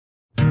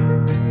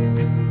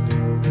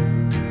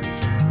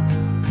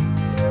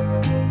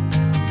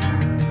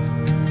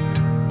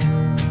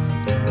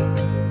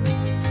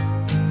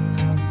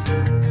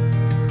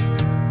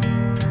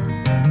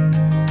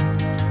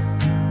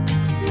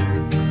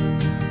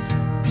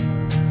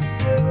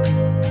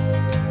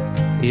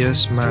Your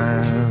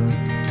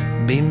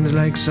smile beams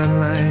like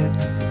sunlight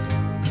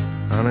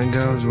on a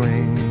gull's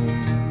wing,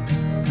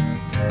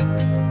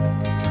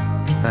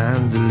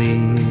 and the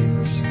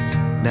leaves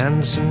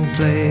dance and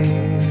play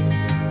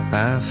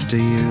after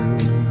you.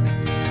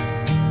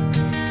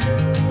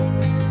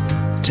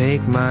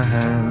 Take my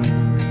hand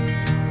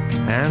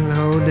and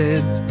hold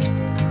it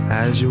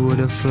as you would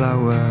a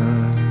flower.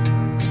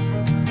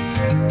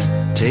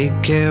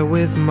 Take care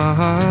with my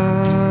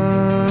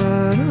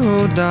heart,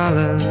 oh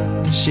darling,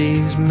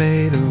 she's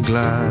made of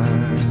glass.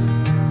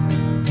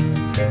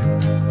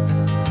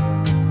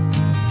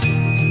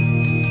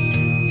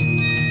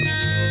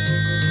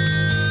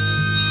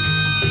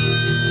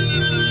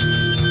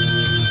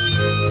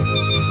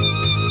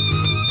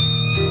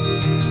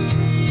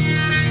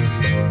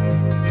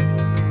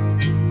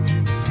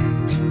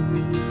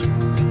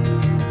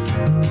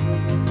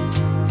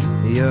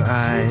 Your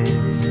eyes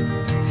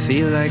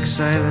feel like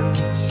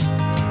silence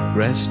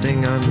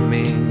resting on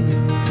me,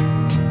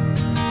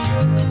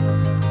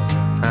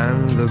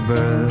 and the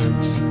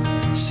birds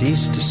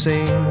cease to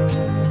sing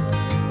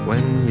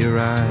when your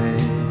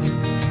eyes.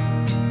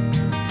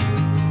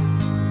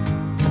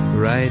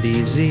 Ride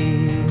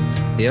easy,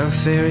 your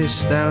fairy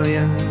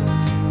stallion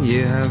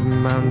you have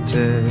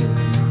mounted.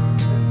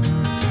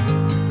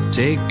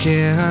 Take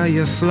care how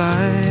you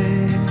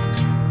fly,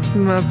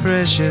 my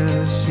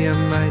precious, you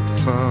might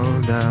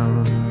fall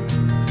down.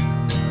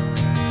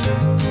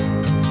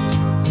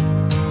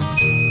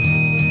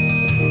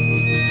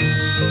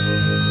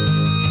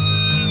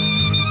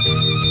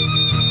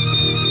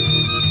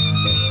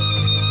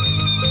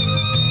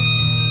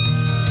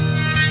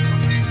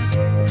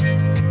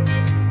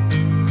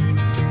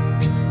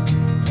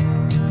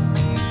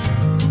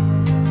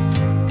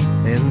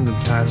 In the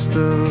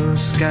pastel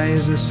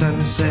skies of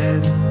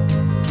sunset,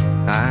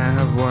 I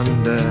have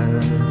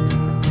wandered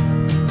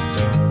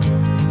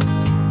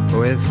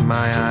with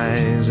my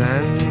eyes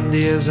and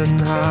ears and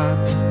heart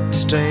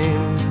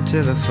strained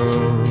to the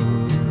full.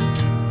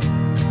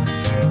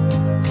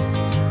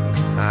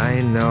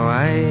 I know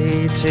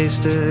I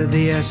tasted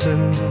the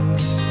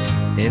essence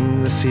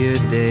in the few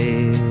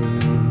days.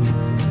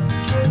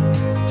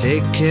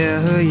 Take care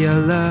of your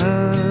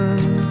love,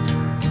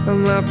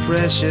 my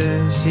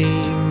precious, he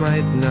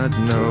might not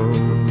know.